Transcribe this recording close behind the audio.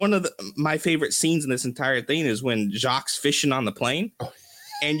one of my favorite scenes in this entire thing is when Jacques fishing on the plane.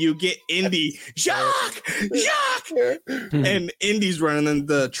 And you get Indy, Jacques, and Indy's running, and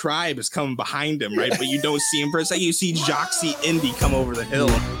the tribe is coming behind him, right? But you don't see him for a second. You see Jacques see Indy come over the hill.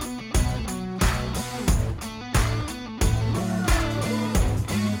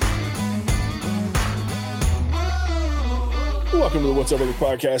 Welcome to the What's Up Other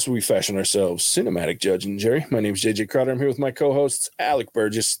podcast, where we fashion ourselves cinematic Judge and Jerry. My name is JJ Crowder. I'm here with my co-hosts, Alec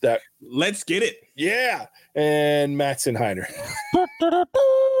Burgess. Let's get it. Yeah. And Mattson Heiner.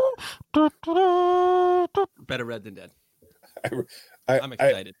 Better Red than Dead. I'm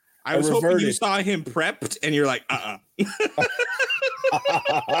excited. I was hoping you saw him prepped and you're like,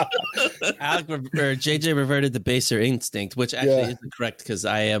 Alec or JJ reverted to baser instinct, which actually isn't correct because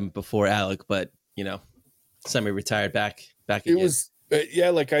I am before Alec, but semi-retired back again. It was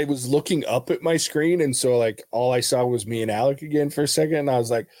like I was looking up at my screen, and so like all I saw was me and Alec again for a second, and I was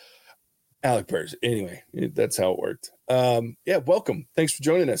like, Alec Burrs. Anyway, that's how it worked. Welcome. Thanks for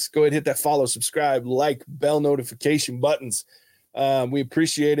joining us. Go ahead, hit that follow, subscribe, like, bell notification buttons. We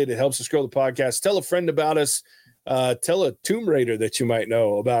appreciate it. It helps us grow the podcast. Tell a friend about us. Tell a Tomb Raider that you might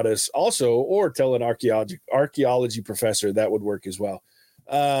know about us also, or tell an archaeology professor. That would work as well.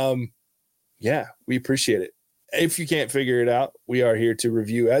 We appreciate it. If you can't figure it out, we are here to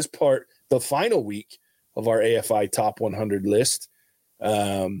review as part the final week of our AFI Top 100 list.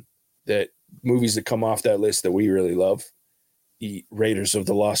 That movies that come off that list that we really love. Raiders of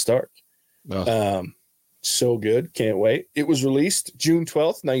the Lost Ark. Oh. So good. Can't wait. It was released June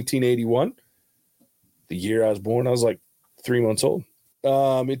 12th, 1981. The year I was born. I was like 3 months old.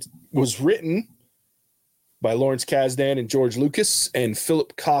 It was written by Lawrence Kasdan and George Lucas and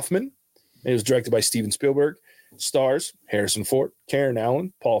Philip Kaufman. It was directed by Steven Spielberg. Stars Harrison Ford, Karen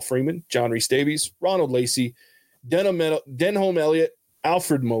Allen, Paul Freeman, John Rhys Davies, Ronald Lacey, Denholm Elliott,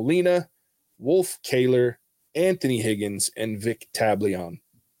 Alfred Molina, Wolf Kaler, Anthony Higgins, and Vic Tablion.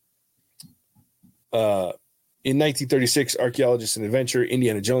 In 1936, archaeologist and adventurer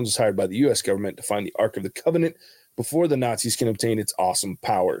Indiana Jones was hired by the U.S. government to find the Ark of the Covenant before the Nazis can obtain its awesome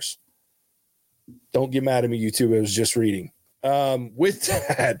powers. Don't get mad at me, YouTube. I was just reading. With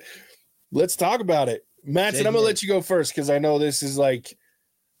that, let's talk about it. Matt, and I'm going to let you go first because I know this is like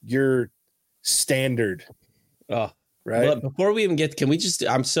your standard. Oh, right. But before we even get,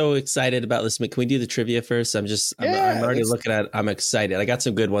 I'm so excited about this. Can we do the trivia first? I'm already looking at it. I'm excited. I got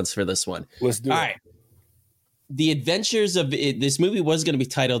some good ones for this one. Let's do it. All right. The Adventures of this movie was going to be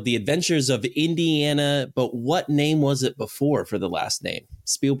titled The Adventures of Indiana, but what name was it before for the last name?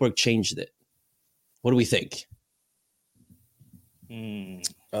 Spielberg changed it. What do we think?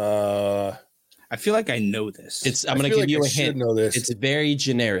 I feel like I know this. I'm going to give you a hint. Know this. It's very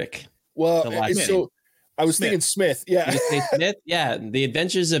generic. Well, I was thinking Smith. Yeah. You say Smith? Yeah. The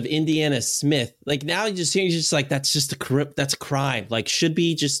Adventures of Indiana Smith. Like now you're just like, that's just that's a crime. Like should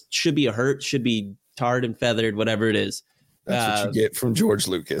be a hurt, should be tarred and feathered, whatever it is. That's what you get from George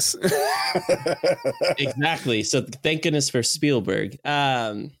Lucas. Exactly. So thank goodness for Spielberg.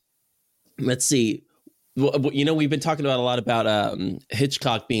 Let's see. We've been talking a lot about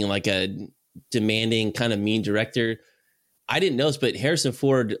Hitchcock being like a demanding kind of mean director. I didn't notice, but Harrison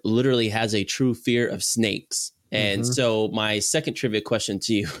Ford literally has a true fear of snakes. And so my second trivia question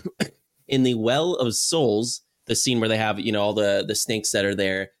to you, in the Well of Souls, the scene where they have, all the snakes that are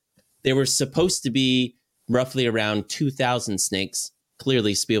there, there were supposed to be roughly around 2,000 snakes.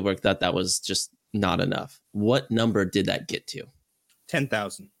 Clearly Spielberg thought that was just not enough. What number did that get to?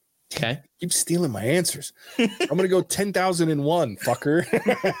 10,000. Okay. Keep stealing my answers. I'm going to go 10,001,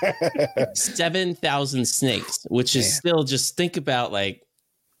 fucker. 7,000 snakes, which is still, just think about like,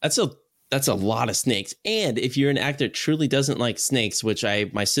 that's a lot of snakes. And if you're an actor that truly doesn't like snakes, which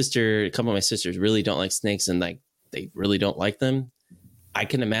a couple of my sisters really don't like snakes and like, they really don't like them. I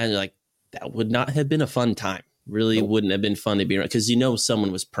can imagine like that would not have been a fun time. Really wouldn't have been fun to be around because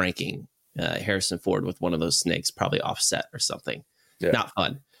someone was pranking Harrison Ford with one of those snakes, probably Offset or something. Yeah. Not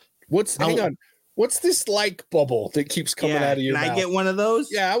fun. Hang on. What's this like bubble that keeps coming out of your mouth? Can I get one of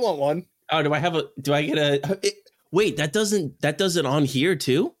those? Yeah, I want one. Oh, do I get a wait, that doesn't on here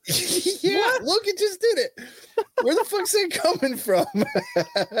too? Yeah, what? Look, it just did it. Where the fuck's that coming from?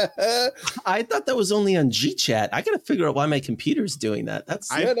 I thought that was only on G-Chat. I gotta figure out why my computer's doing that.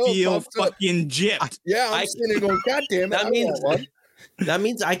 I feel fucking gypped. I'm sitting there going, God damn it, that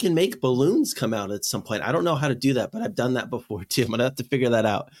means I can make balloons come out at some point. I don't know how to do that, but I've done that before too. I'm gonna have to figure that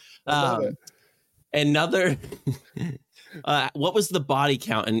out. Another what was the body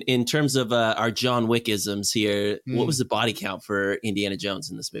count in terms of our John Wick-isms here? What was the body count for Indiana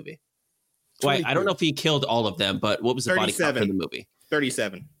Jones in this movie? Well, I don't know if he killed all of them, but what was the body count for the movie?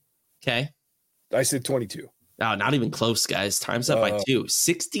 37. Okay. I said 22. Oh, not even close, guys. Time's up by 2.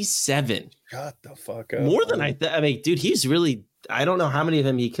 67. Shut the fuck up. More than I mean, dude, he's really, I don't know how many of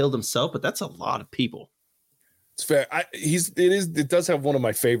them he killed himself, but that's a lot of people. It's fair. It does have one of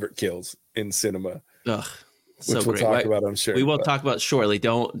my favorite kills in cinema. Ugh. So which we'll great. talk about, I'm sure. We will talk about shortly.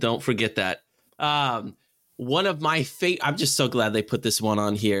 Don't forget that. One of my I'm just so glad they put this one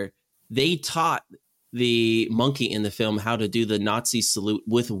on here. They taught the monkey in the film how to do the Nazi salute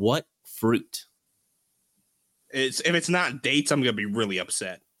with what fruit? If it's not dates, I'm gonna be really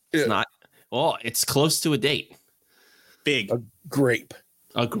upset. It's not. Oh, it's close to a date. Big. A grape.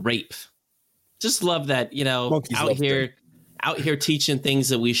 A grape. Just love that, Monkeys out here teaching things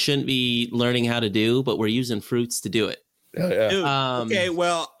that we shouldn't be learning how to do, but we're using fruits to do it. Yeah. Dude, okay,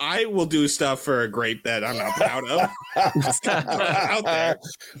 well, I will do stuff for a grape that I'm not proud of. Just gonna throw it out there.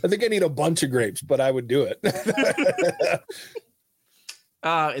 I think I need a bunch of grapes, but I would do it.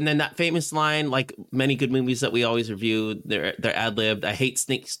 And then that famous line, like many good movies that we always review, they're ad-libbed. I hate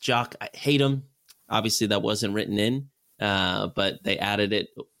snakes, Jock. I hate them. Obviously, that wasn't written in, but they added it.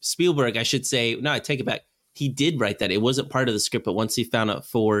 Spielberg, I should say. No, I take it back. He did write that. It wasn't part of the script, but once he found out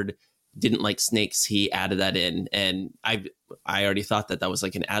Ford didn't like snakes, he added that in. And I already thought that was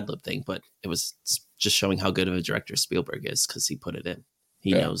like an ad-lib thing, but it was just showing how good of a director Spielberg is because he put it in.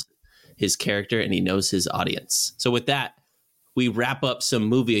 He knows his character and he knows his audience. So with that, we wrap up some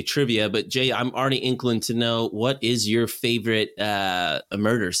movie trivia. But Jay, I'm already inclined to know, what is your favorite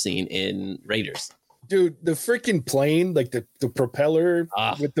murder scene in Raiders? Dude, the freaking plane, like the propeller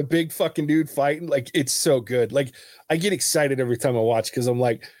with the big fucking dude fighting, like it's so good. Like I get excited every time I watch because I'm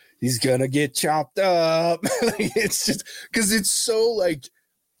like, he's gonna get chopped up. Like, it's just because it's so like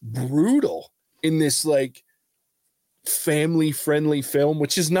brutal in this like family friendly film,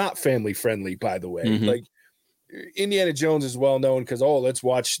 which is not family friendly, by the way. Mm-hmm. Like Indiana Jones is well known because let's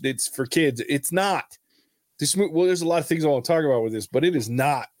watch, it's for kids. It's not. This well, there's a lot of things I want to talk about with this, but it is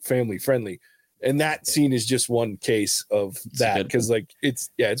not family friendly. And that scene is just one case of that because like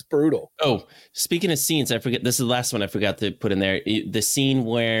it's brutal. Oh, speaking of scenes, I forget, this is the last one I forgot to put in there. The scene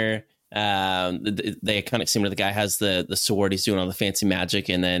where they kind of seem where the guy has the sword, he's doing all the fancy magic,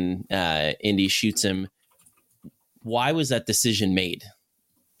 and then Indy shoots him. Why was that decision made?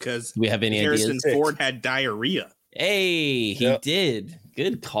 Because we have any Harrison ideas? Ford had diarrhea. Hey, he did.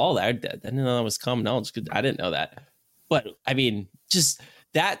 Good call. I didn't know that was common knowledge. I didn't know that. But I mean, just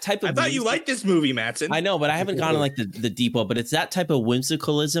that type of. I thought you liked this movie, Mattson. I know, but I haven't gone on like the deep well. But it's that type of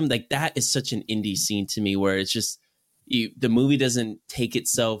whimsicalism. Like that is such an indie scene to me, where it's just the movie doesn't take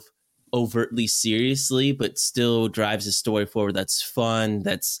itself overtly seriously, but still drives a story forward that's fun,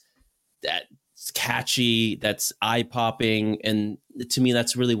 that's catchy, that's eye popping, and to me,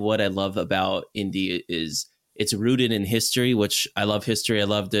 that's really what I love about indie. Is it's rooted in history, which I love history. I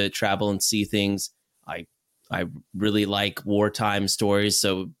love to travel and see things. I really like wartime stories.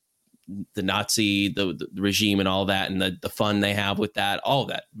 So the Nazi, the regime and all that, and the fun they have with that, all of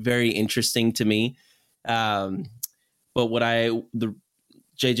that, very interesting to me. But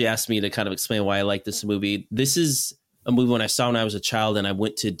JJ asked me to kind of explain why I like this movie. This is a movie when I saw when I was a child and I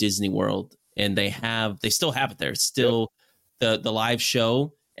went to Disney World, and they still have it there. It's still the live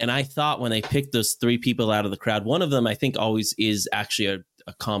show. And I thought when they picked those 3 people out of the crowd, one of them I think always is actually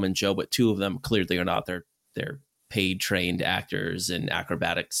a common Joe, but 2 of them clearly are not. They're paid trained actors and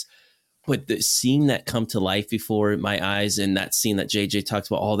acrobatics. But seeing that come to life before my eyes, and that scene that JJ talked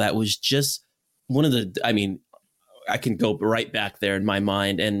about, all that was just one of the, I mean, I can go right back there in my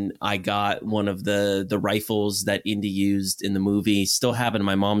mind, and I got one of the rifles that Indy used in the movie. Still have it in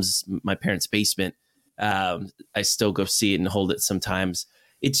my parents' basement. I still go see it and hold it sometimes.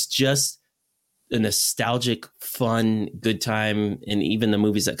 It's just a nostalgic, fun, good time. And even the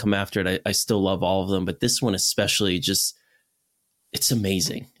movies that come after it, I still love all of them. But this one especially, just, it's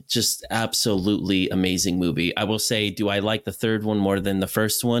amazing. Just absolutely amazing movie. I will say, do I like the third one more than the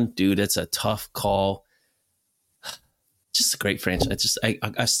first one? Dude, it's a tough call. Just a great franchise.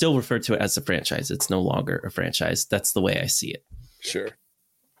 I still refer to it as a franchise. It's no longer a franchise. That's the way I see it. Sure.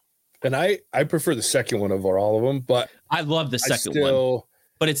 And I prefer the second one over all of them, but I love the second one.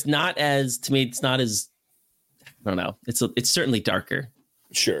 But it's not as, to me, it's not as, I don't know. It's certainly darker.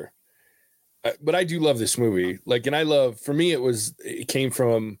 Sure. But I do love this movie. Like, and for me, it came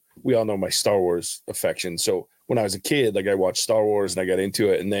from, we all know my Star Wars affection. So when I was a kid, like I watched Star Wars and I got into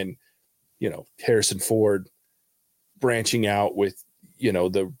it. And then, Harrison Ford branching out with,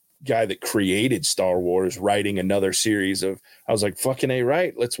 the guy that created Star Wars, writing another series I was like, fucking A,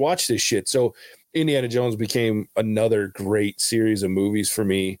 right? Let's watch this shit. So Indiana Jones became another great series of movies for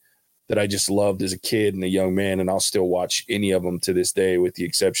me that I just loved as a kid and a young man, and I'll still watch any of them to this day, with the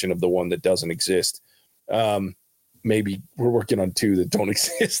exception of the one that doesn't exist. Maybe we're working on 2 that don't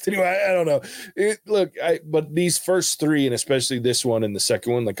exist anyway. I don't know. But these first 3, and especially this one and the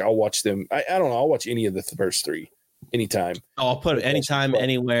second one, like I'll watch them. I don't know. I'll watch any of the first 3 anytime. I'll put it anytime,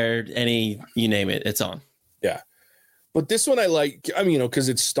 anywhere, you name it, it's on. Yeah. But this one I like, because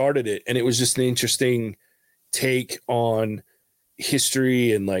it started it, and it was just an interesting take on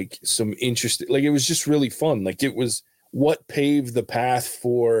history and like some interesting, like it was just really fun. Like it was what paved the path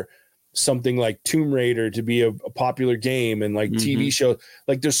for something like Tomb Raider to be a popular game, and like TV show.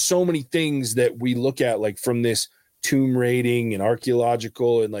 Like there's so many things that we look at, like from this tomb raiding and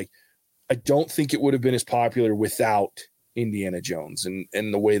archaeological, and like I don't think it would have been as popular without Indiana Jones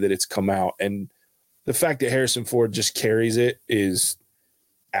and the way that it's come out. And the fact that Harrison Ford just carries it is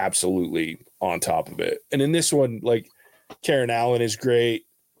absolutely on top of it. And in this one, like Karen Allen is great.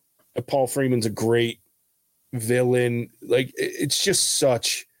 Paul Freeman's a great villain. Like it's just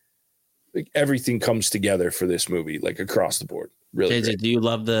such, like everything comes together for this movie, like across the board. Really JJ, great. do you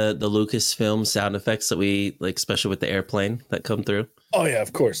love the Lucasfilm sound effects that we like, especially with the airplane that come through? Oh yeah,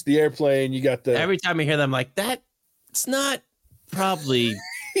 of course. The airplane, you got the, every time I hear them, like it's not probably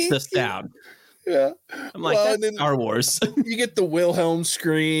the sound. Yeah. I'm like, that's Star Wars. You get the Wilhelm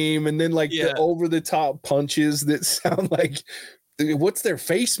scream, and then like the over the top punches that sound like, what's their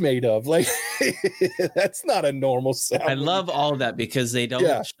face made of? Like that's not a normal sound. I love all of that because they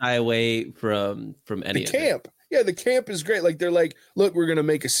don't shy away from any of camp. Yeah, the camp is great. Like they're like, look, we're gonna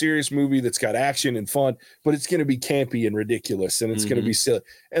make a serious movie that's got action and fun, but it's gonna be campy and ridiculous, and it's gonna be silly.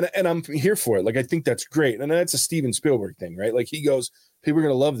 And I'm here for it. Like I think that's great, and that's a Steven Spielberg thing, right? Like he goes, people are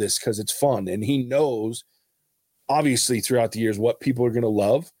gonna love this because it's fun, and he knows, obviously, throughout the years what people are gonna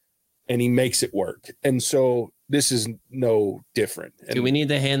love, and he makes it work. And so this is no different. And do we need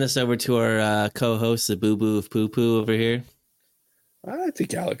to hand this over to our co-host, the Boo Boo of Poo Poo over here? I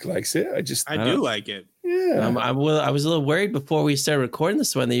think Alec likes it. I do like it. Yeah. I was a little worried before we started recording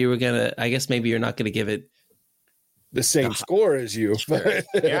this one that you were gonna. I guess maybe you're not gonna give it the same score as you. But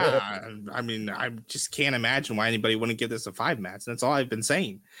yeah, I mean, I just can't imagine why anybody wouldn't give this a 5, Matt. That's all I've been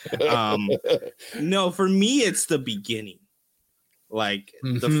saying. No, for me, it's the beginning. Like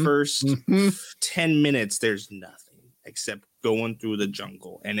the first 10 minutes, there's nothing except going through the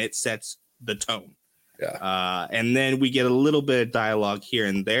jungle, and it sets the tone. Yeah. And then we get a little bit of dialogue here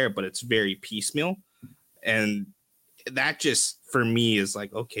and there, but it's very piecemeal. And that just, for me, is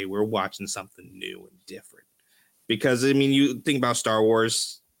like, okay, we're watching something new and different. Because, I mean, you think about Star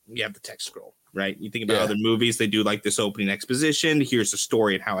Wars, you have the text scroll, right? You think about other movies, they do like this opening exposition. Here's the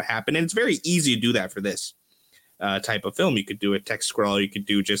story and how it happened. And it's very easy to do that for this type of film. You could do a text scroll. You could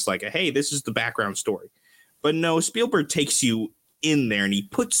do just like, hey, this is the background story. But no, Spielberg takes you in there and he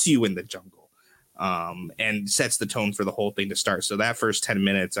puts you in the jungle. And sets the tone for the whole thing to start. So that first 10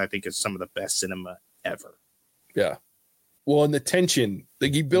 minutes, I think, is some of the best cinema ever. Yeah. Well, and the tension,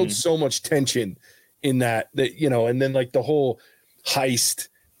 like he builds so much tension in that, and then like the whole heist,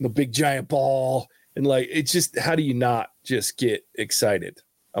 the big giant ball, and like, it's just, how do you not just get excited?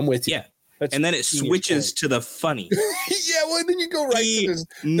 I'm with you. Yeah. And then it switches to the funny. Yeah, well, then you go right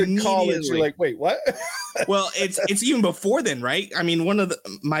to the college. You're like, wait, what? Well, it's even before then, right? I mean, one of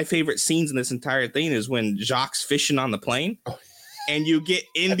my favorite scenes in this entire thing is when Jacques fishing on the plane, and you get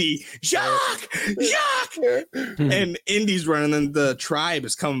Indy, Jacques, and Indy's running, and the tribe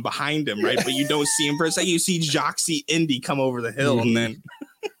is coming behind him, right? But you don't see him for a second. You see Jacques see Indy come over the hill, and then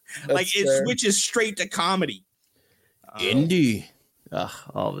like it switches straight to comedy. Indy, all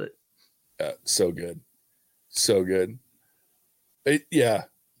of it. So good. It's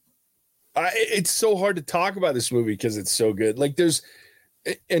so hard to talk about this movie because it's so good. Like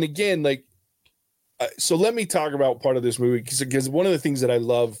and again, like, so let me talk about part of this movie because one of the things that I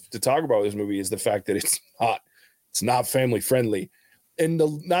love to talk about with this movie is the fact that it's not family friendly, and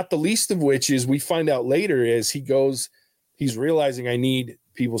not the least of which is we find out later as he's realizing I need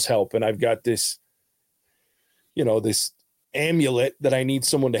people's help, and I've got this, this amulet that I need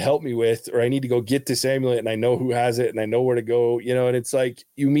someone to help me with, or I need to go get this amulet, and I know who has it and I know where to go, and it's like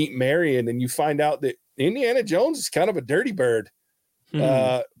you meet Marion and you find out that Indiana Jones is kind of a dirty bird.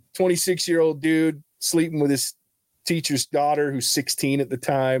 26-year-old dude sleeping with his teacher's daughter who's 16 at the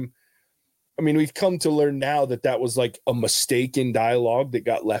time. I mean, we've come to learn now that was like a mistake in dialogue that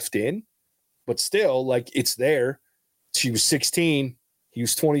got left in, but still, like, it's there. She was 16, he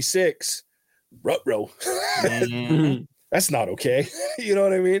was 26. Ruh-roh. That's not okay. You know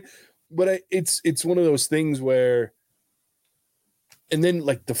what I mean? But it's one of those things where, and then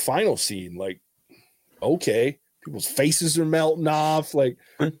like the final scene, like, okay, people's faces are melting off. Like,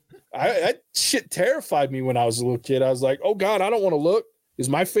 That shit terrified me when I was a little kid. I was like, oh God, I don't want to look. Is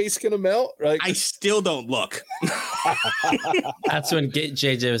my face gonna melt? Like, I still don't look. That's when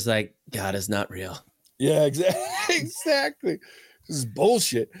JJ was like, God is not real. Yeah, exactly. This is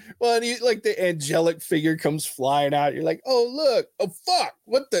bullshit. Well, and like the angelic figure comes flying out. You're like, oh look, oh fuck,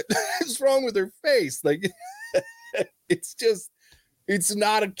 what the is wrong with her face? Like, it's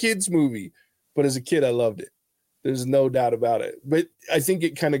not a kid's movie, but as a kid, I loved it. There's no doubt about it. But I think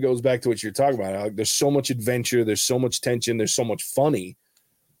it kind of goes back to what you're talking about. Like, there's so much adventure, there's so much tension, there's so much funny,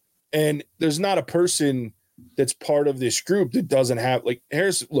 and there's not a person that's part of this group that doesn't have like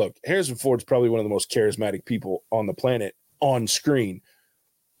Harrison Ford's probably one of the most charismatic people on the planet on screen.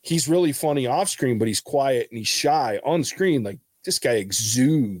 He's really funny off screen, but he's quiet and he's shy on screen. Like, this guy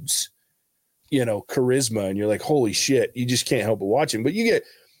exudes, charisma, and you're like, holy shit, you just can't help but watch him. But you get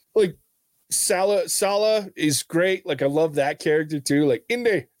like Sala is great. Like, I love that character too. Like,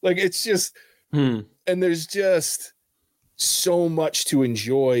 Inde, like, it's just, and there's just so much to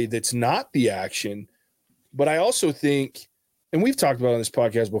enjoy that's not the action. But I also think, and we've talked about on this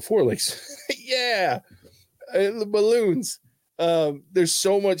podcast before, like, yeah, the balloons. There's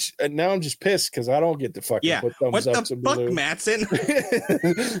so much, and now I'm just pissed because I don't get to fucking put thumbs up to balloons. Mattson?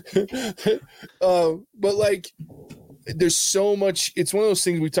 But like, there's so much. It's one of those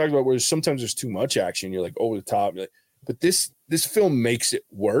things we talked about where sometimes there's too much action. You're like over the top. You're like, but this film makes it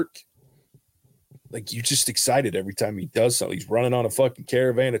work. Like, you're just excited every time he does something. He's running on a fucking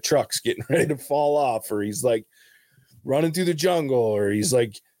caravan of trucks getting ready to fall off, or he's like running through the jungle, or he's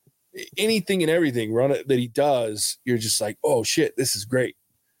like anything and everything that he does. You're just like, oh shit, this is great.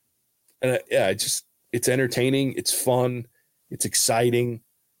 And it's entertaining. It's fun. It's exciting.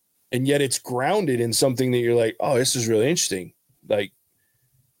 And yet it's grounded in something that you're like, oh, this is really interesting. Like,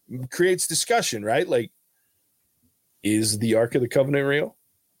 creates discussion, right? Like, is the Ark of the Covenant real?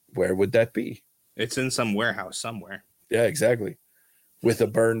 Where would that be? It's in some warehouse somewhere. Yeah, exactly. With a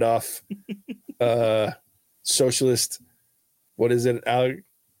burned off socialist. What is it, Alec?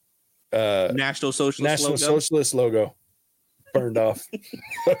 National Socialist logo. Burned off.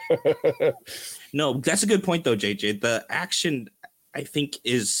 No, that's a good point though, JJ. The action, I think,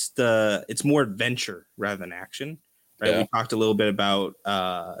 it's more adventure rather than action. Right? Yeah. We talked a little bit about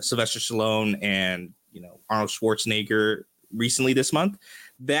Sylvester Stallone and Arnold Schwarzenegger recently this month.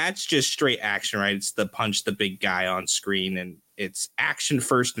 That's just straight action, right? It's the punch the big guy on screen, and it's action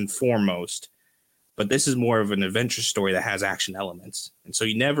first and foremost. But this is more of an adventure story that has action elements. And so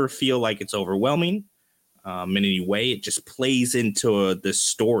you never feel like it's overwhelming in any way. It just plays into the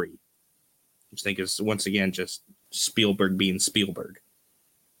story. I just think it's, once again, just Spielberg being Spielberg.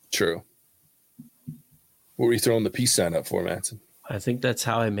 True. What were you throwing the peace sign up for, Mattson? I think that's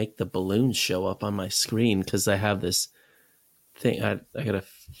how I make the balloons show up on my screen, because I have this thing. I got to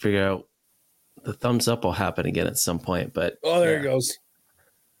figure out. The thumbs up will happen again at some point. But there it goes.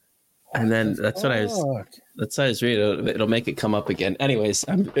 And then that's what I was reading. It'll make it come up again. Anyways,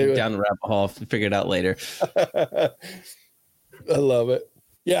 I'm down the rabbit hole. I'll figure it out later. I love it.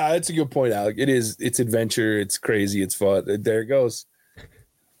 Yeah, that's a good point, Alec. It's adventure. It's crazy. It's fun. There it goes.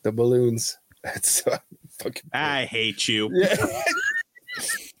 The balloons. That's fucking. I hate you. Yeah.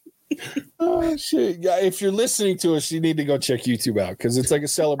 Oh shit! Yeah, if you're listening to us, you need to go check YouTube out, because it's like a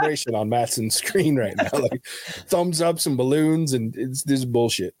celebration on Mattson's screen right now. Like, thumbs ups and balloons, and it's this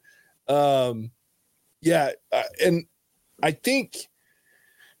bullshit. And I think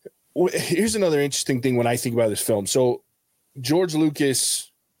here's another interesting thing when I think about this film. So George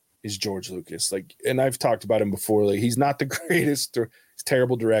Lucas is George Lucas, like, and I've talked about him before. Like, he's not the greatest, he's a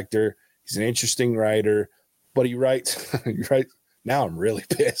terrible director. He's an interesting writer, but he writes. Now I'm really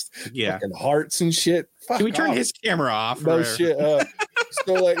pissed. Yeah, fucking hearts and shit. Can we turn his camera off? No shit.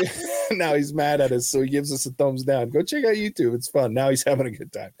 So like, now he's mad at us, so he gives us a thumbs down. Go check out YouTube. It's fun. Now he's having a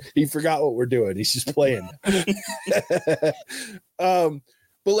good time. He forgot what we're doing. He's just playing. But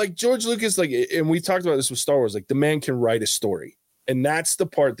like George Lucas, like, and we talked about this with Star Wars. Like, the man can write a story, and that's the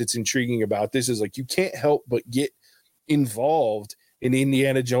part that's intriguing about this. Is like, you can't help but get involved in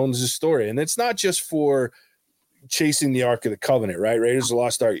Indiana Jones's story, and it's not just for chasing the Ark of the Covenant, right? Raiders of the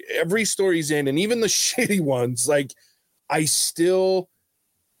Lost Ark. Every story's in, and even the shitty ones, like, I still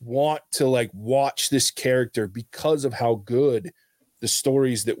want to like watch this character because of how good the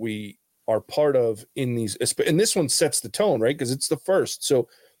stories that we are part of in these, and this one sets the tone, right? Because it's the first. So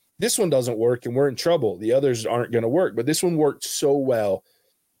this one doesn't work and we're in trouble. The others aren't going to work, but this one worked so well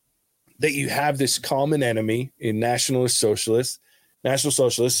that you have this common enemy in National Socialists.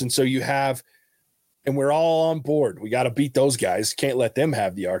 And so you have, and we're all on board. We got to beat those guys. Can't let them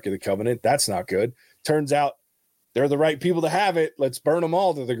have the Ark of the Covenant. That's not good. Turns out they're the right people to have it. Let's burn them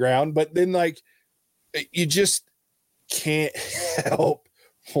all to the ground. But then, like, you just can't help.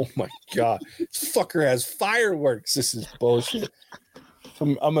 Oh my God. This fucker has fireworks. This is bullshit.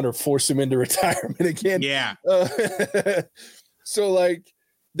 I'm going to force him into retirement again. Yeah. So, like,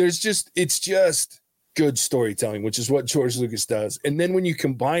 it's just good storytelling, which is what George Lucas does. And then when you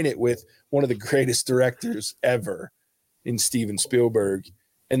combine it with one of the greatest directors ever in Steven Spielberg,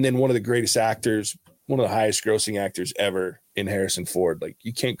 and then one of the greatest actors, one of the highest grossing actors ever in Harrison Ford, like,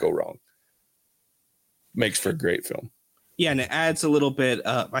 you can't go wrong. Makes for a great film. Yeah, and it adds a little bit.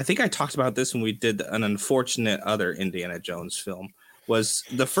 I think I talked about this when we did an unfortunate other Indiana Jones film. Was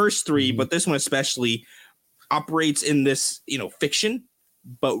the first three, but this one especially operates in this, fiction,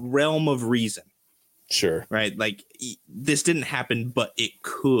 but realm of reason. Sure. Right. Like this didn't happen, but it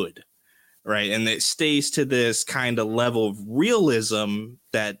could. Right. And it stays to this kind of level of realism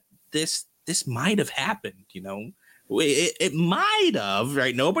that this might have happened. It might have.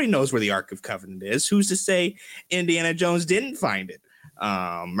 Right. Nobody knows where the Ark of Covenant is. Who's to say Indiana Jones didn't find it?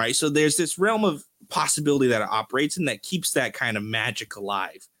 Right. So there's this realm of possibility that it operates in that keeps that kind of magic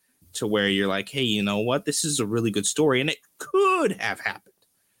alive to where you're like, hey, you know what? This is a really good story and it could have happened.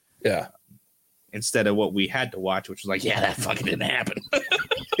 Yeah. Instead of what we had to watch, which was like, yeah, that fucking didn't happen.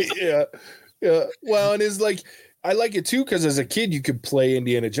 Yeah. Well, and it's like, I like it too, because as a kid, you could play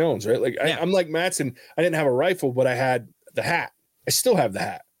Indiana Jones, right? Like, yeah. I'm like Mattson. I didn't have a rifle, but I had the hat. I still have the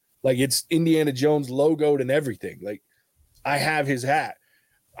hat. Like, it's Indiana Jones logoed and everything. Like, I have his hat.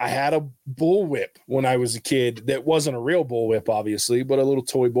 I had a bullwhip when I was a kid that wasn't a real bullwhip, obviously, but a little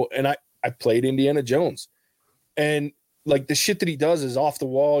toy bull. And I played Indiana Jones. And like the shit that he does is off the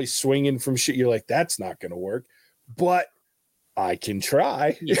wall. He's swinging from shit. You're like, that's not going to work. But I can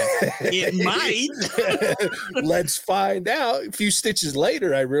try. Yeah, it might. Let's find out. A few stitches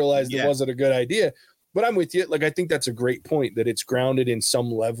later, I realized it wasn't a good idea. But I'm with you. Like, I think that's a great point, that it's grounded in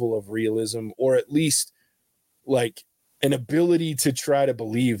some level of realism, or at least like an ability to try to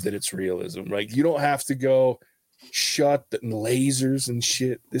believe that it's realism. Like, you don't have to go shut the lasers and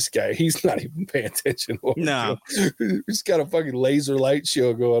shit. This guy, he's not even paying attention. No. He's got a fucking laser light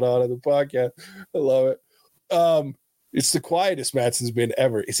show going on the podcast. I love it. It's the quietest Mattson's been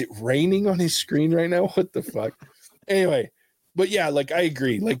ever. Is it raining on his screen right now? What the fuck? Anyway, but yeah, like, I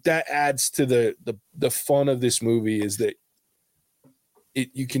agree. Like, that adds to the fun of this movie, is that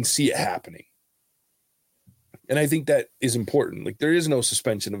you can see it happening. And I think that is important. Like, there is no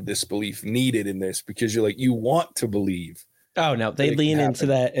suspension of disbelief needed in this, because you're like, you want to believe. Oh, no, they lean into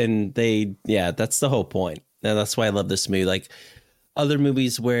that, and that's the whole point. And that's why I love this movie. Like, other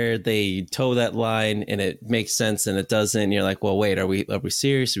movies where they toe that line and it makes sense and it doesn't, and you're like, well, wait, are we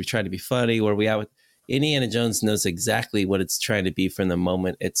serious? Are we trying to be funny? Where are we at with Indiana Jones? Knows exactly what it's trying to be from the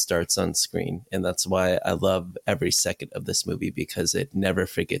moment it starts on screen. And that's why I love every second of this movie, because it never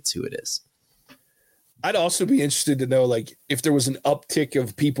forgets who it is. I'd also be interested to know, like, if there was an uptick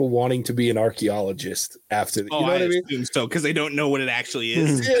of people wanting to be an archegologist after. You know what I mean? Assume so, because they don't know what it actually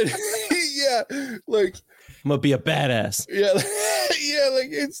is. Yeah, like, I'm gonna be a badass. Yeah, yeah, like,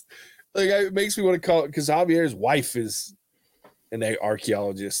 it's like, it makes me want to call it, because Javier's wife is an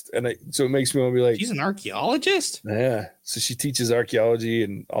archaeologist, and so it makes me want to be like, she's an archaeologist. Yeah, so she teaches archaeology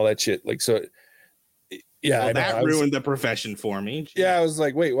and all that shit. Like, so. Yeah, well, that ruined the profession for me. Yeah, I was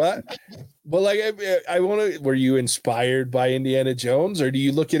like, wait, what? But like, I want to. Were you inspired by Indiana Jones, or do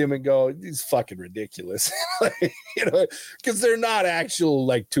you look at him and go, "He's fucking ridiculous"? Like, because they're not actual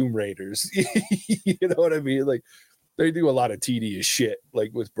like Tomb Raiders. You know what I mean? Like, they do a lot of tedious shit, like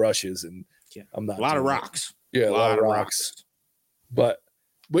with brushes, and I'm not a lot of rocks. Yeah, a lot of rocks. But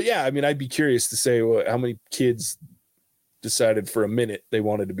yeah, I mean, I'd be curious to say how many kids decided for a minute they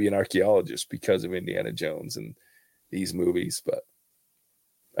wanted to be an archaeologist because of Indiana Jones and these movies. But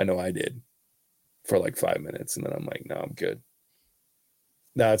I know I did for like 5 minutes, and then I'm like, no, I'm good.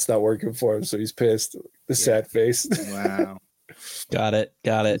 No, it's not working for him, so he's pissed. The sad face. Wow. Got it.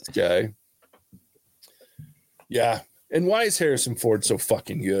 This guy. Yeah. And why is Harrison Ford so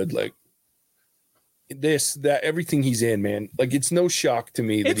fucking good? Like, that everything he's in, man. Like, it's no shock to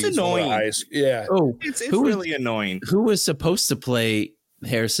me that it's he's annoying. Yeah. Oh, it's really annoying. Who was supposed to play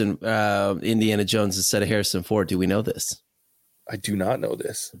Harrison Indiana Jones instead of Harrison Ford? Do we know this? I do not know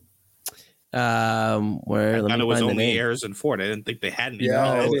this. Where I thought it was only Harrison Ford. I didn't think they had any.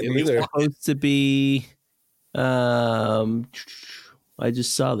 Yeah, it was supposed to be. I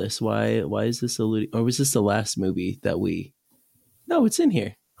just saw this. Why is this alluding? Or was this the last movie that we? No, it's in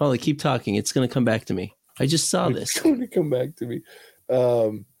here. Holly, keep talking. It's going to come back to me. I just saw this. It's going to come back to me.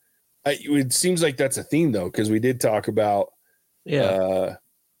 It seems like that's a theme, though, because we did talk about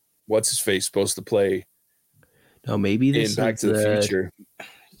what's his face supposed to play. No, maybe this in Back is to the Future.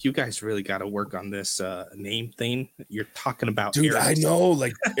 You guys really got to work on this name thing. You're talking about, Dude. Eric's, I know,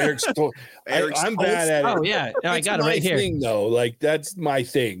 like Eric's. I'm bad at it. Oh yeah, no, I It's got it my right here. thing, though. Like that's my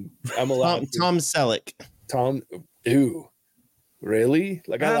thing. I'm allowed. Tom Selleck. Tom. Ew. Really?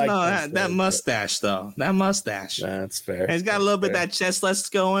 Like I I like know Tom that Selleck, mustache though. That mustache. but That's fair. And he's got a little bit of that chestlet's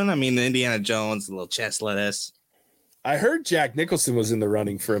going. I mean, Indiana Jones, a little chestlet. I heard Jack Nicholson was in the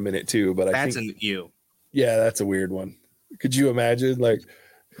running for a minute too, but That's I think you. yeah, that's a weird one. Could you imagine? Like,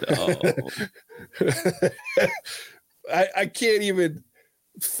 Oh. I can't even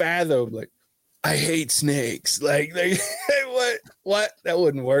fathom. Like, I hate snakes. Like what? That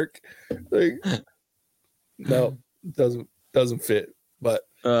wouldn't work. Like, no, doesn't fit. But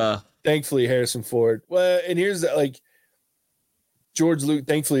thankfully, Harrison Ford. Well, and here's the, like George Lucas.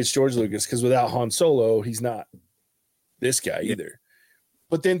 Thankfully, it's George Lucas because without Han Solo, he's not this guy either.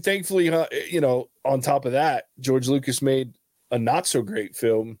 But then, thankfully, on top of that, George Lucas made a not so great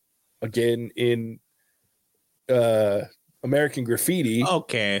film again in American Graffiti.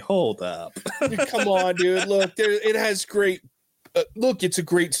 Okay, hold up. Come on, dude. Look, it has great. Look, it's a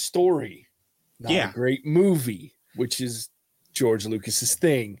great story. Not a great movie, which is George Lucas's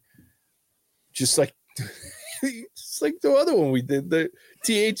thing. Just like the other one we did, the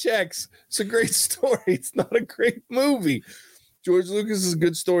THX. It's a great story. It's not a great movie. George Lucas is a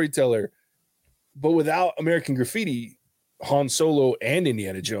good storyteller, but without American Graffiti, Han Solo and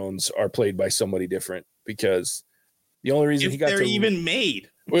Indiana Jones are played by somebody different because the only reason If he got they're to even made.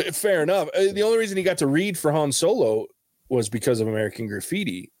 fair enough. The only reason he got to read for Han Solo was because of American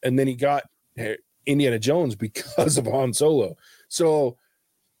Graffiti, and then he got Indiana Jones because of Han Solo. So,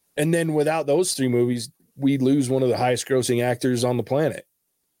 and then without those three movies, we lose one of the highest grossing actors on the planet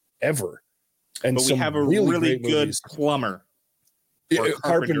ever. And But we have a really good movies. plumber.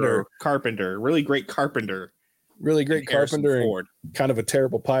 Carpenter. Really great carpenter. Really great carpenter Ford. and kind of a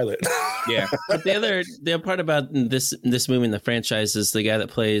terrible pilot. Yeah. But the other part about this movie in the franchise is the guy that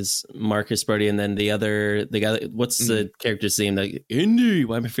plays Marcus Brody, and then the guy that, what's the character's name? Like Indy.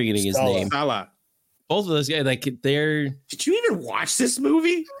 Why am I forgetting his name? Sala. Both of those guys, like they're. Did you even watch this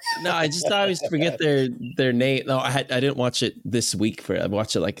movie? No, I just always forget their name. No, I didn't watch it this week. I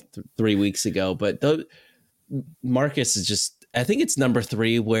watched it like 3 weeks ago. But Marcus is just. I think it's number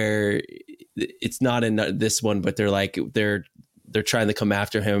 3 where it's not in this one, but they're trying to come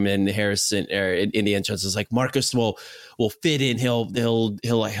after him, and Harrison or Indiana Jones is like, Marcus will fit in. He'll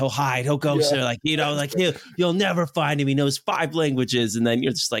hide. He'll go. So like, you'll never find him. He knows 5 languages. And then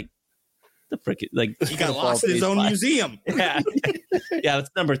you're just like, the freaking, like he got lost in his own museum. Yeah. Yeah. That's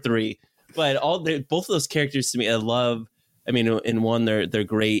number 3. But both of those characters to me, I love. I mean, in one, they're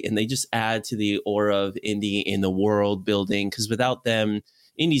great, and they just add to the aura of Indy in the world building. Because without them,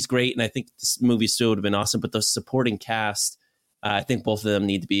 Indy's great, and I think this movie still would have been awesome. But the supporting cast, I think both of them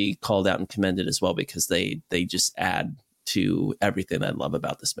need to be called out and commended as well, because they just add to everything I love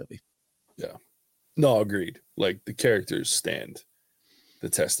about this movie. Yeah, no, agreed. Like the characters stand the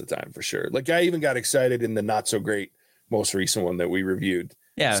test of time for sure. Like I even got excited in the not so great most recent one that we reviewed.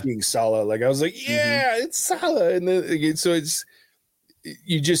 Yeah, seeing Sala, like I was like, yeah, it's Sala, and then so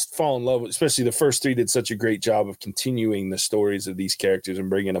you just fall in love with, especially the first 3 did such a great job of continuing the stories of these characters and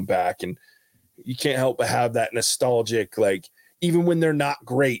bringing them back, and you can't help but have that nostalgic, like even when they're not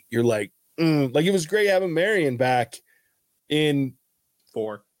great, you're like it was great having Marion back in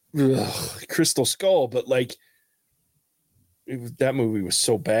 4 Crystal Skull, but like that movie was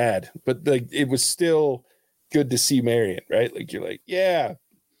so bad, but like it was still good to see Marion, right? Like you're like, yeah,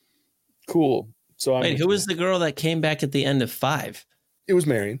 cool. So wait, who was the girl that came back at the end of 5? It was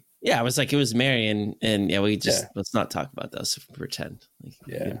Marion. Yeah, I was like, it was Marion, and let's not talk about those. Pretend.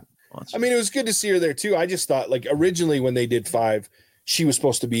 Like, I mean, it was good to see her there too. I just thought, like, originally when they did 5, she was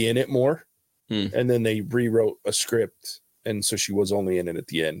supposed to be in it more, and then they rewrote a script, and so she was only in it at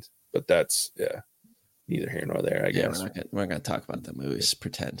the end. But that's neither here nor there, I guess. We're not gonna talk about that movie. Just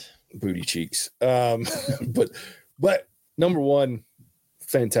pretend. Booty cheeks. But number 1,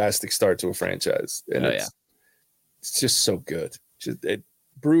 fantastic start to a franchise, and it's just so good. Just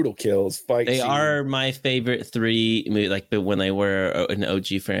brutal kills, fight. They are my favorite 3 movies. Like, but when they were an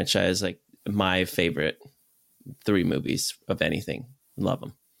OG franchise, like my favorite 3 movies of anything. Love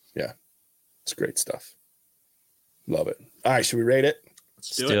them. Yeah, it's great stuff. Love it. All right, should we rate it?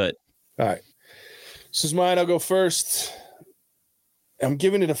 Let's do it. All right. This is mine. I'll go first. I'm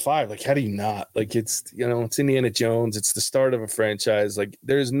giving it a 5. Like, how do you not? Like, it's, it's Indiana Jones. It's the start of a franchise. Like,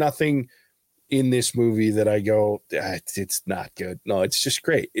 there's nothing in this movie that I go, it's not good. No, it's just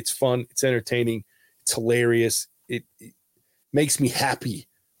great. It's fun. It's entertaining. It's hilarious. It makes me happy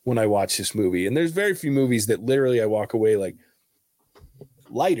when I watch this movie. And there's very few movies that literally I walk away like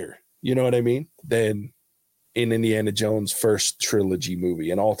lighter, you know what I mean, than in Indiana Jones' first trilogy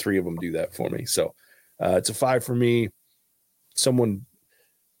movie. And all three of them do that for me. So it's a 5 for me. Someone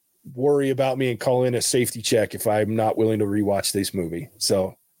worry about me and call in a safety check if I'm not willing to rewatch this movie.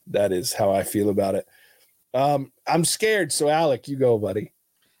 So that is how I feel about it. I'm scared. So Alec, you go, buddy.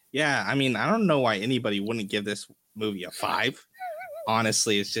 Yeah, I mean, I don't know why anybody wouldn't give this movie a 5.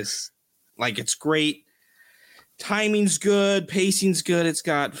 Honestly, it's just like, it's great. Timing's good, pacing's good. It's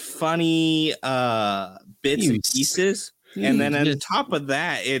got funny bits and pieces. And then on top of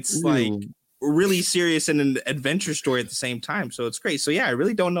that, it's like really serious and an adventure story at the same time. So it's great. So yeah, I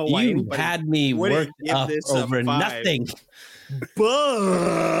really don't know why anybody had me worked up over nothing.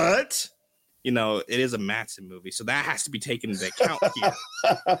 But you know, it is a Madsen movie, so that has to be taken into account here,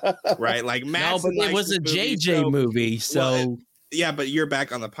 right? Like Madsen, but it was a JJ movie, so well, yeah. But you're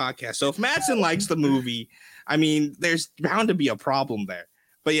back on the podcast, so if Madsen likes the movie, I mean, there's bound to be a problem there.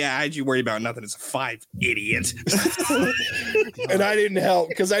 But yeah, I had you worried about nothing. It's a 5, idiot. And I didn't help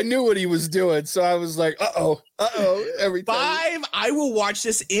because I knew what he was doing, so I was like, every time. 5. I will watch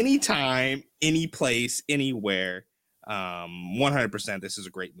this anytime, any place, anywhere. 100%. This is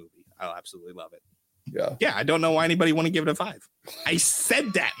a great movie. I'll absolutely love it. Yeah. I don't know why anybody want to give it a 5. I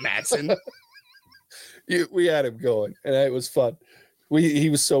said that, Madsen. We had him going, and it was fun. He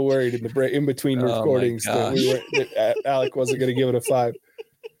was so worried in the break in between recordings that Alec wasn't going to give it a 5.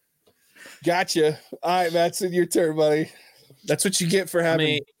 Gotcha. All right, Madsen, your turn, buddy. That's what you get for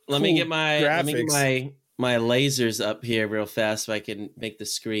having. Let me get my lasers up here real fast so I can make the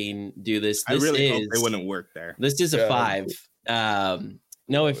screen do this. I really hope they wouldn't work there. This is a 5.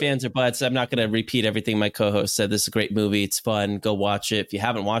 No ifs, ands, or buts. I'm not going to repeat everything my co-host said. This is a great movie. It's fun. Go watch it. If you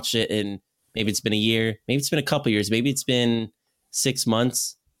haven't watched it, and maybe it's been a year, maybe it's been a couple years, maybe it's been 6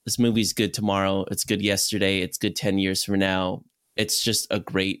 months. This movie's good tomorrow. It's good yesterday. It's good 10 years from now. It's just a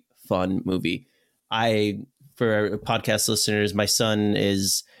great, fun movie. For our podcast listeners, my son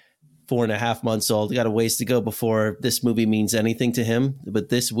is 4.5 months old. Got a ways to go before this movie means anything to him. But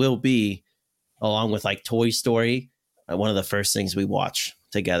this will be, along with like Toy Story, one of the first things we watch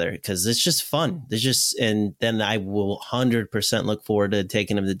together because it's just fun. And then I will 100% look forward to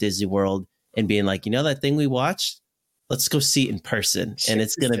taking him to Disney World and being like, you know, that thing we watched, let's go see it in person. And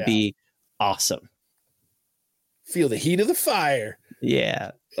it's going to be awesome. Feel the heat of the fire.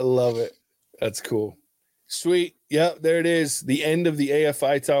 Yeah. I love it. That's cool. Sweet. Yep. There it is. The end of the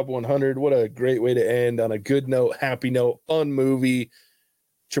AFI Top 100. What a great way to end on a good note, happy note, fun movie.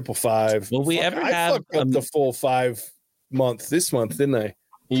 555. Will we ever have fucked up the full 5 month this month, didn't I?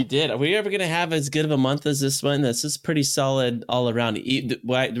 You did. Are we ever going to have as good of a month as this one? This is pretty solid all around.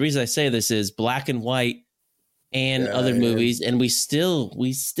 The reason I say this is Black and White and other movies, and we still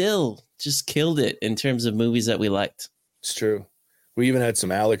just killed it in terms of movies that we liked. It's true. We even had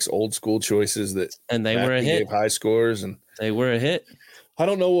some Alex old school choices and they were a hit. Gave high scores, and they were a hit. I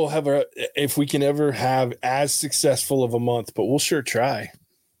don't know if we can ever have as successful of a month, but we'll sure try.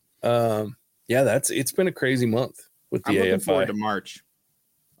 It's been a crazy month with the AFI. I'm looking forward to March.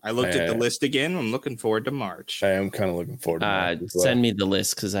 I looked at the list again. I'm looking forward to March. I am kind of looking forward to March. Send me the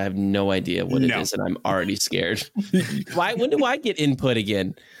list because I have no idea what it is, and I'm already scared. When do I get input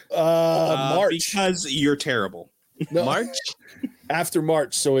again? March. Because you're terrible. No. March? After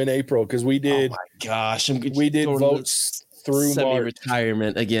March, so in April, because we did. Oh my gosh! We did votes through March.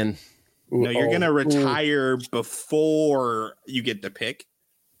 Retirement again. No, you're gonna retire before you get to pick.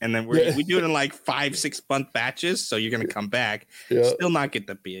 And then we do it in like 5-6 month batches. So you're going to come back, still not get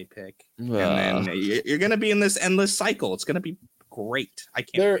the BA pick. And then you're going to be in this endless cycle. It's going to be great. I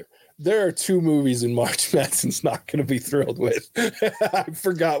can't wait. There are 2 movies in March Madsen's not going to be thrilled with. I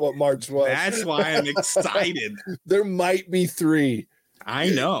forgot what March was. That's why I'm excited. There might be 3. I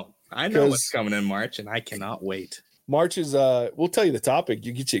know what's coming in March, and I cannot wait. March is we'll tell you the topic.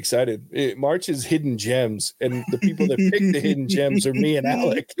 You get you excited. March is hidden gems, and the people that pick the hidden gems are me and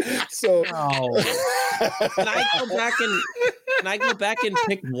Alec. So can I go back and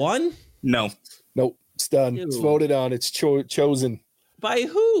pick one? Nope. It's done. Ew. It's voted on. It's chosen. By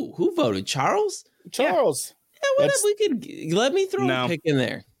who? Who voted? Charles. Yeah, we could let me throw a pick in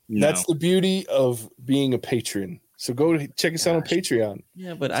there. No. That's the beauty of being a patron. So go check us out on Patreon.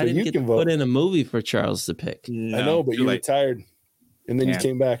 Yeah, but I didn't get to put in a movie for Charles to pick. No, I know, but you retired. And then you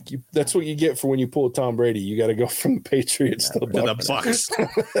came back. That's what you get for when you pull Tom Brady. You got to go from the Patriots to the Bucs.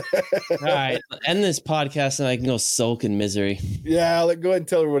 All right, end this podcast and I can go sulk in misery. Yeah, go ahead and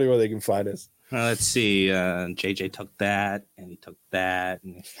tell everybody where they can find us. Let's see. JJ took that, and he took that.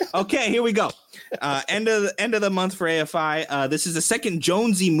 Okay, here we go. End of the month for AFI. This is the second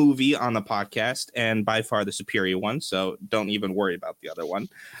Jonesy movie on the podcast, and by far the superior one. So don't even worry about the other one,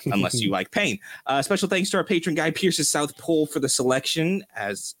 unless you like pain. Special thanks to our patron Guy Pierce's South Pole for the selection,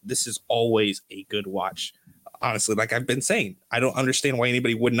 as this is always a good watch. Honestly, like I've been saying, I don't understand why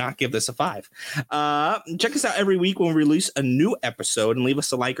anybody would not give this a 5. Check us out every week when we release a new episode, and leave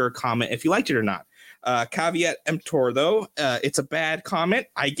us a like or a comment if you liked it or not. Caveat emptor, though, it's a bad comment,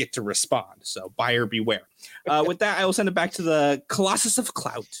 I get to respond, so buyer beware. With that, I will send it back to the Colossus of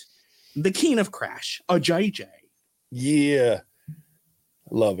Clout, the King of Crash, a JJ. Yeah,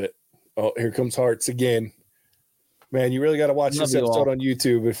 love it. Oh, here comes Hearts again. Man, you really got to watch this episode on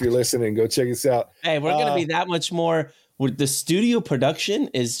YouTube if you're listening. Go check us out. Hey, we're going to be that much more. The studio production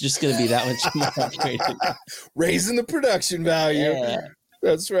is just going to be that much more upgraded. Raising the production value. Yeah.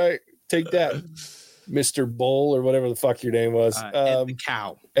 That's right. Take that, Mr. Bull, or whatever the fuck your name was. Ed the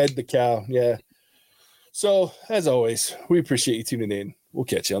Cow. Ed the Cow, yeah. So, as always, we appreciate you tuning in. We'll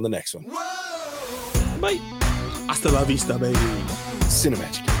catch you on the next one. Bye. Hasta la vista, baby.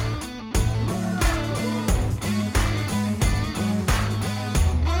 Cinemagic.